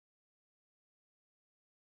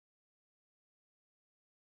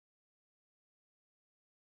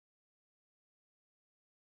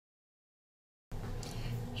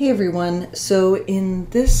Hey everyone, so in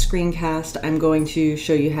this screencast I'm going to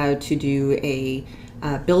show you how to do a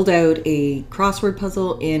build out a crossword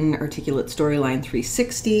puzzle in Articulate Storyline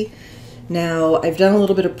 360. Now I've done a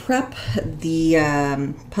little bit of prep.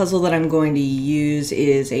 The puzzle that I'm going to use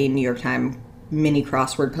is a New York Times mini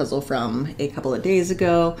crossword puzzle from a couple of days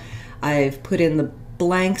ago. I've put in the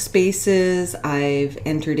blank spaces, I've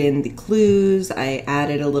entered in the clues, I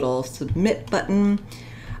added a little submit button.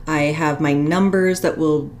 I have my numbers that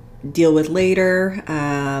we'll deal with later,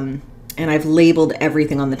 and I've labeled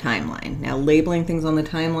everything on the timeline. Now, labeling things on the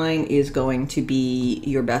timeline is going to be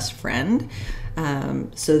your best friend.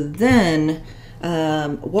 So then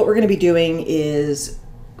what we're going to be doing is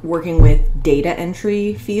working with data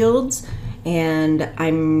entry fields, and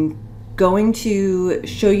I'm going to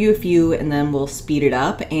show you a few and then we'll speed it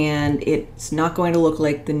up, and it's not going to look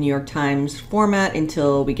like the New York Times format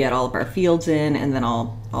until we get all of our fields in, and then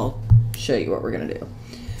I'll show you what we're going to do.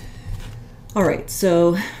 All right,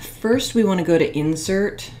 so first we want to go to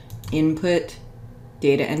Insert, Input,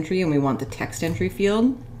 Data Entry, and we want the text entry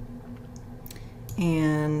field,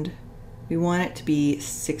 and we want it to be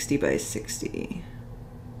 60 by 60.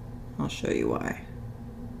 I'll show you why.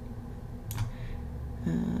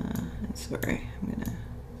 Sorry, I'm gonna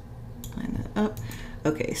line that up.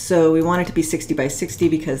 Okay, so we want it to be 60 by 60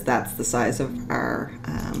 because that's the size of our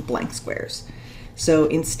blank squares. So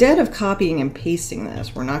instead of copying and pasting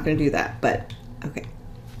this, we're not going to do that, but okay,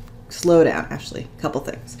 slow down, actually, a couple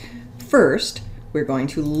things. First, we're going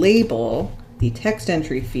to label the text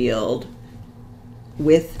entry field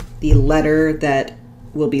with the letter that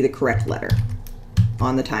will be the correct letter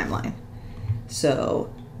on the timeline.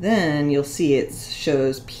 So then you'll see it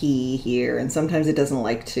shows P here, and sometimes it doesn't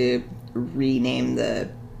like to rename the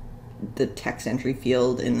text entry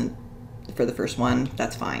field for the first one.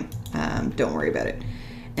 That's fine. Don't worry about it.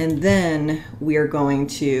 And then we're going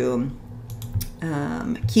to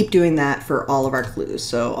keep doing that for all of our clues.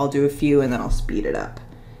 So I'll do a few and then I'll speed it up.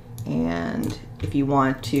 And if you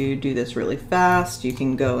want to do this really fast, you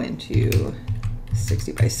can go into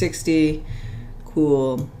 60 by 60.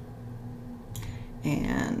 Cool.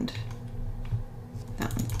 And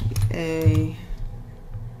that one's going to be A.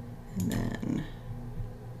 And then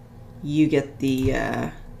you get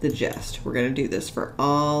the gist. We're going to do this for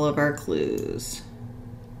all of our clues.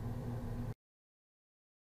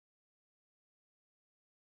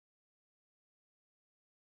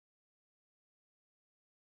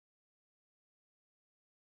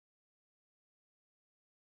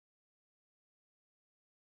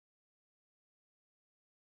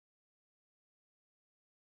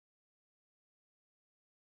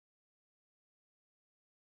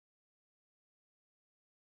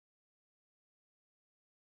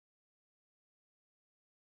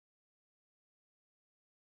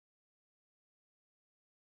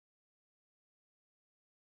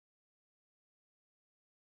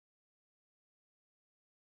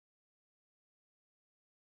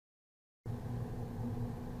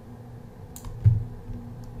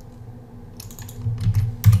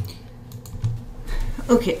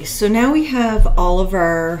 Okay, so now we have all of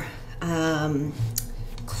our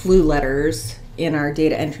clue letters in our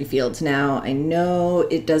data entry fields. Now, I know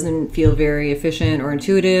it doesn't feel very efficient or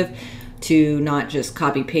intuitive to not just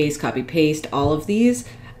copy paste all of these.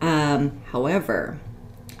 However,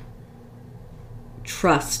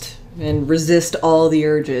 trust and resist all the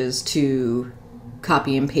urges to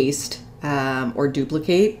copy and paste or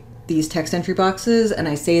duplicate these text entry boxes. And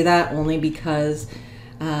I say that only because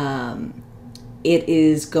it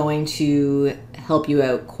is going to help you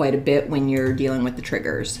out quite a bit when you're dealing with the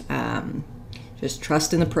triggers. Just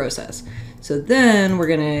trust in the process. So then we're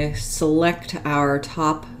going to select our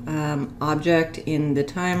top object in the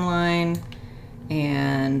timeline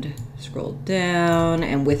and scroll down,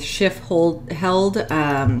 and with Shift held,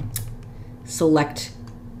 select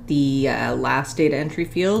the last data entry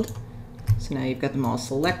field. So now you've got them all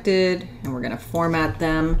selected, and we're going to format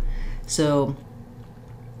them. So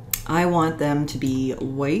I want them to be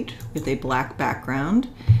white with a black background,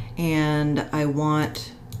 and I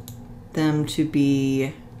want them to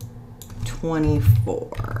be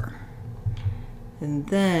 24. And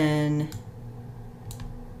then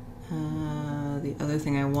the other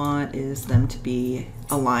thing I want is them to be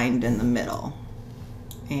aligned in the middle.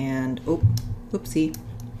 And, oh, whoopsie,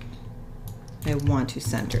 I want to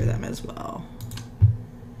center them as well.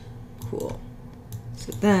 Cool.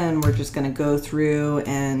 So then we're just going to go through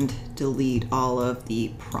and delete all of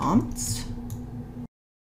the prompts.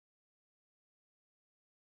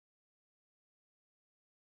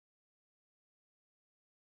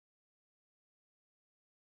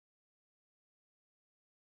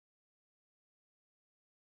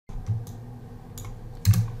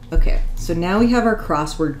 Okay, so now we have our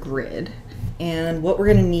crossword grid, and what we're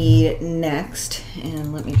gonna need next,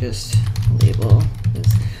 and let me just label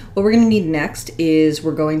this. What we're gonna need next is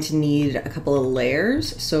we're going to need a couple of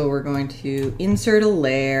layers. So we're going to insert a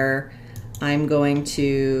layer. I'm going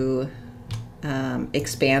to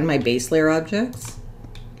expand my base layer objects.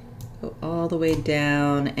 Go all the way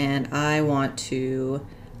down, and I want to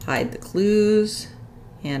hide the clues,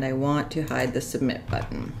 and I want to hide the submit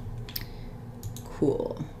button.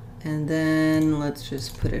 Cool. And then let's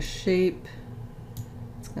just put a shape.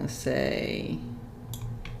 It's gonna say,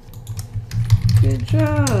 good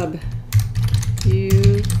job,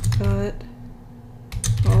 you got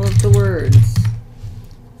all of the words.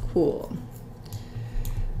 Cool.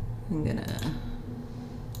 I'm gonna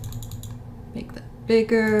make that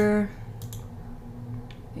bigger,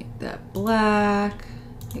 make that black,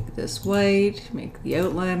 make this white, make the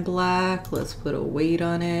outline black. Let's put a weight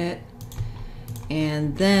on it.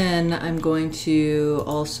 And then I'm going to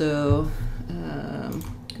also I'm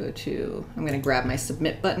going to grab my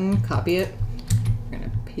submit button, copy it. I'm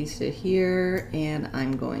going to paste it here, and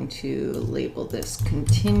I'm going to label this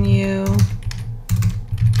continue.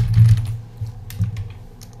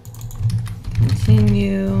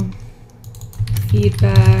 Continue.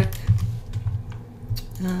 Feedback.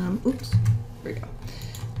 Oops, there we go.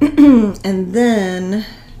 And then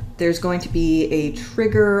there's going to be a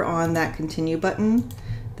trigger on that continue button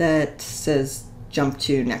that says jump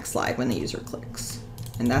to next slide when the user clicks.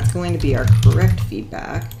 And that's going to be our correct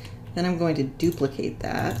feedback. Then I'm going to duplicate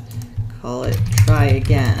that, call it try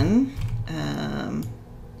again.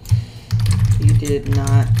 You did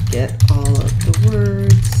not get all of the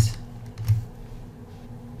words.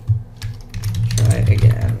 Try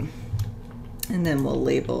again. And then we'll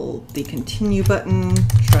label the continue button,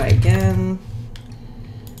 try again.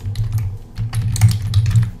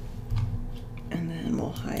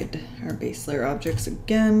 Hide our base layer objects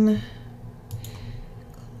again.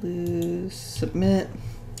 Clues, submit.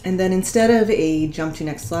 And then instead of a jump to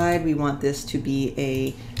next slide, we want this to be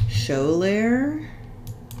a show layer,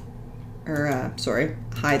 or sorry,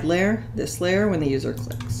 hide layer, this layer when the user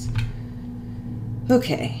clicks.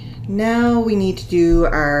 Okay, now we need to do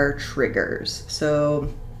our triggers.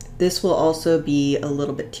 So this will also be a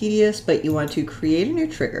little bit tedious, but you want to create a new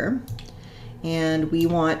trigger, and we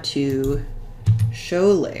want to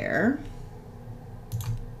show layer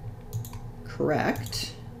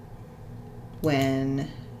correct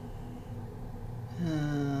when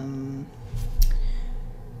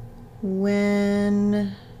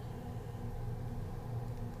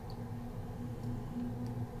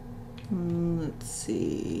let's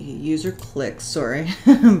see, user clicks, sorry,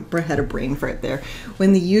 I had a brain fart there.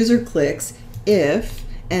 When the user clicks, if,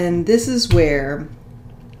 and this is where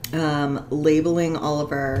labeling all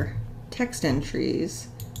of our text entries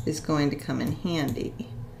is going to come in handy,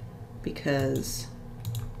 because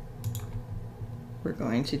we're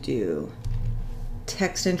going to do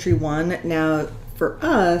text entry 1. Now for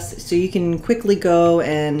us, so you can quickly go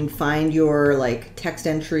and find your like text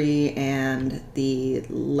entry and the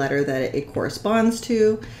letter that it corresponds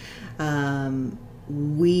to. I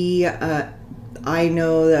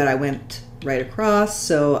know that I went right across,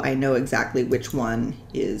 so I know exactly which one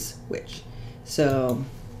is which. So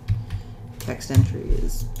text entry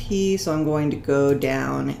is P, so I'm going to go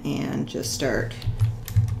down and just start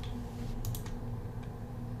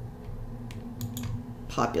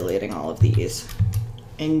populating all of these.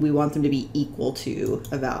 And we want them to be equal to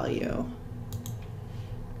a value.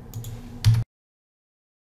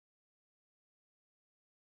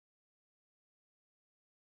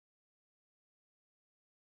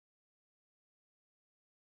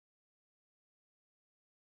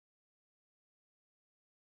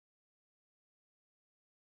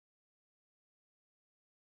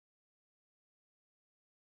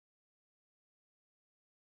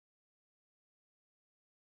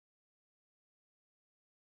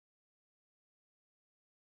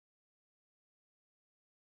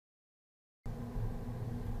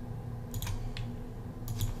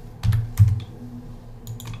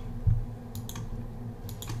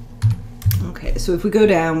 Okay, so if we go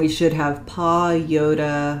down, we should have paw,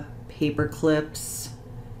 Yoda, paper clips,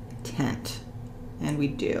 tent, and we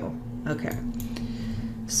do. Okay,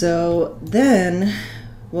 so then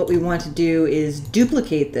what we want to do is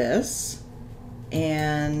duplicate this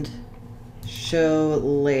and show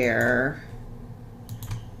layer.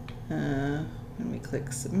 When we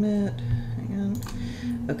click submit, hang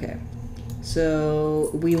on. Okay,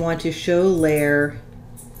 so we want to show layer,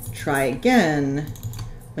 try again,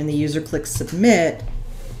 when the user clicks submit,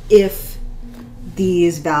 if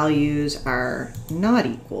these values are not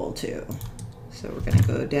equal to. So we're going to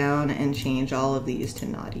go down and change all of these to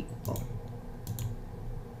not equal.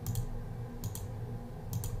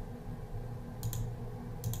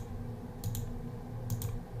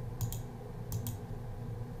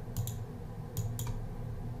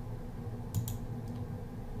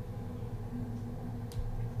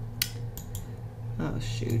 Oh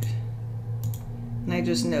shoot. And I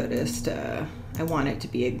just noticed I want it to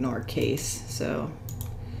be ignore case, so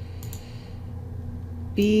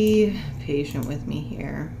be patient with me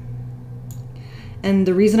here. And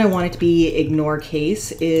the reason I want it to be ignore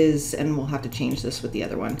case is, and we'll have to change this with the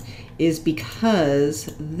other one, is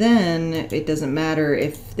because then it doesn't matter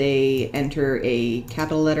if they enter a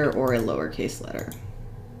capital letter or a lowercase letter.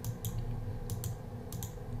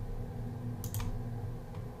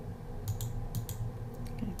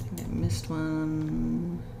 I think I missed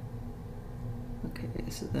one. Okay,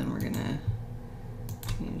 so then we're gonna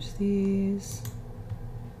change these.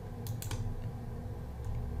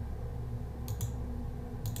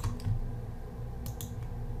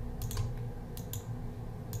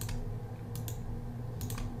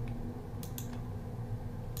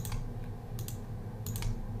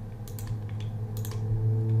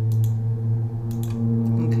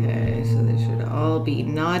 Be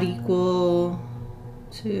not equal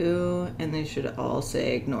to, and they should all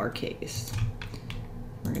say ignore case.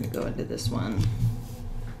 We're going to go into this one.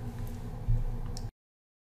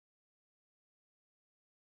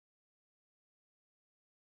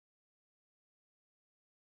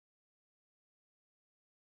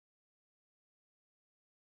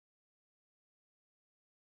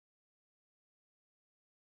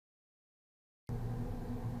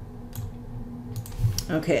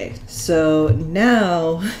 Okay, so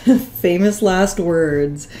now famous last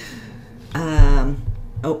words.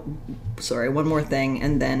 Oh, sorry, one more thing,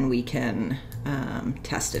 and then we can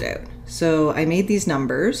test it out. So I made these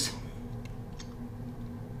numbers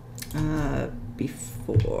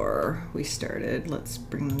before we started. Let's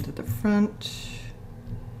bring them to the front.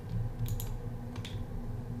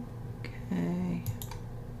 Okay.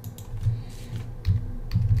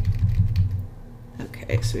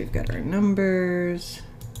 Okay, so we've got our numbers.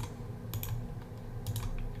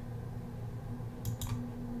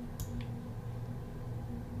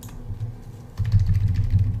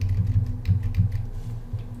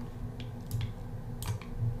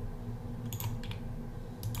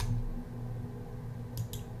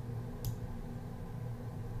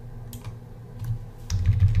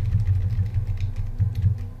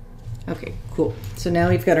 Okay, cool. So now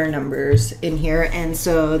we've got our numbers in here, and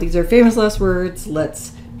so these are famous last words.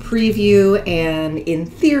 Let's preview, and in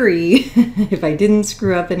theory, if I didn't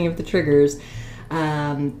screw up any of the triggers,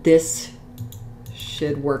 this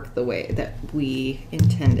should work the way that we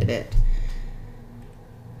intended it.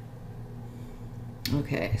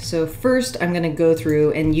 Okay, so first I'm going to go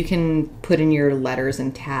through, and you can put in your letters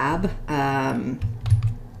and tab, and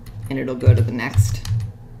it'll go to the next.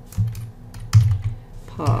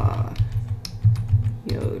 Pa,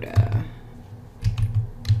 Yoda,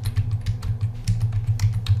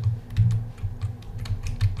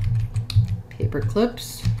 paper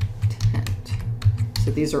clips, tent.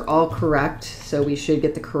 So these are all correct, so we should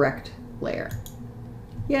get the correct layer.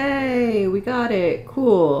 Yay, we got it,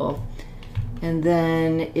 cool. And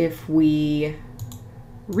then if we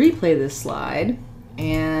replay this slide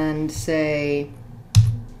and say,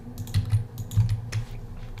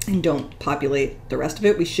 and don't populate the rest of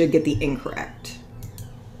it, we should get the incorrect.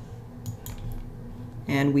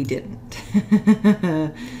 And we didn't.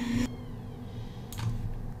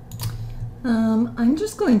 I'm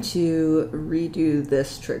just going to redo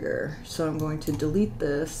this trigger. So I'm going to delete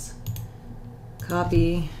this,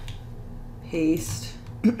 copy, paste,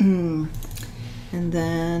 and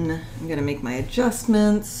then I'm going to make my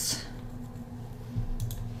adjustments,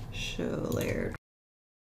 show layer.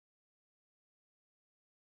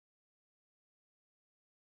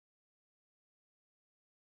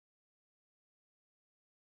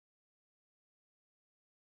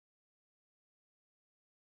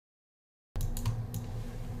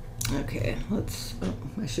 Okay, let's, oh,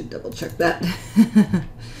 I should double check that.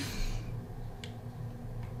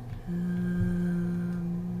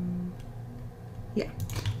 Yeah,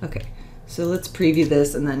 okay. So let's preview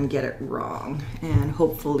this and then get it wrong, and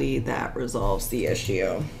hopefully that resolves the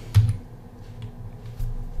issue.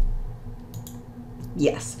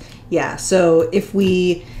 Yes, yeah, so if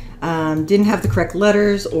we didn't have the correct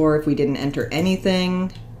letters, or if we didn't enter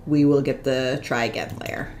anything, we will get the try again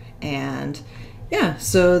layer. And yeah,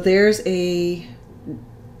 so there's a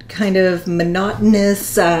kind of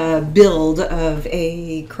monotonous build of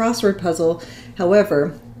a crossword puzzle.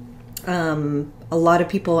 However, a lot of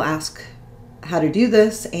people ask how to do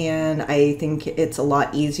this, and I think it's a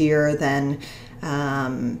lot easier than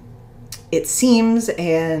it seems,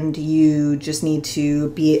 and you just need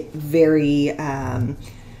to be very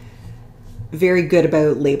very good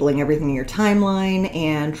about labeling everything in your timeline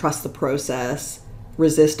and trust the process.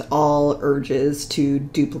 Resist all urges to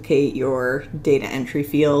duplicate your data entry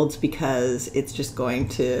fields, because it's just going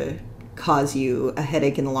to cause you a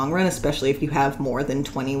headache in the long run, especially if you have more than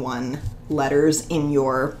 21 letters in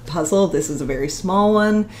your puzzle. This is a very small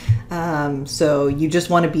one, so you just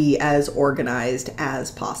want to be as organized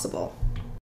as possible.